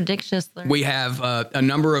producer Dick Schisler. We have a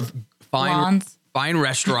number of fine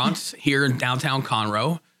restaurants here in downtown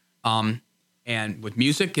Conroe, and with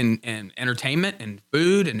music and entertainment and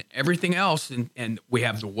food and everything else. And we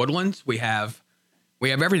have the Woodlands. We have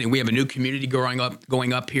everything. We have a new community going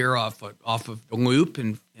up here off of the Loop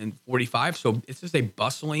and 45. So it's just a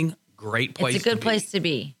bustling, great place. It's a good place to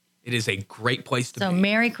be. It is a great place to be. So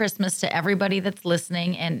Merry Christmas to everybody that's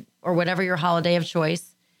listening, or whatever your holiday of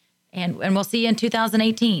choice. And we'll see you in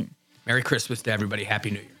 2018. Merry Christmas to everybody.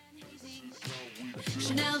 Happy New Year.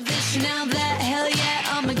 Chanel this, Chanel